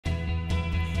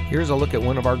Here's a look at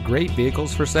one of our great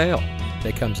vehicles for sale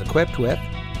that comes equipped with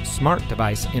smart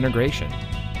device integration,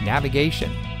 navigation,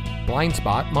 blind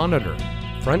spot monitor,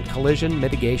 front collision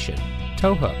mitigation,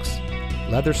 tow hooks,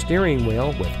 leather steering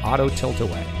wheel with auto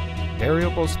tilt-away,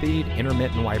 variable speed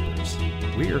intermittent wipers,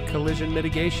 rear collision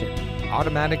mitigation,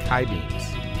 automatic high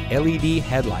beams, LED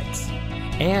headlights,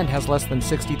 and has less than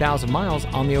 60,000 miles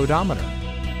on the odometer.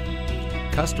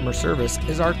 Customer service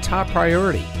is our top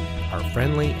priority. Our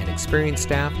friendly and experienced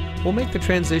staff will make the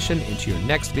transition into your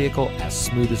next vehicle as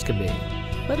smooth as can be.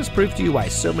 Let us prove to you why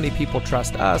so many people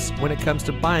trust us when it comes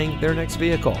to buying their next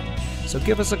vehicle. So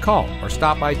give us a call or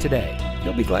stop by today.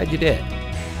 You'll be glad you did.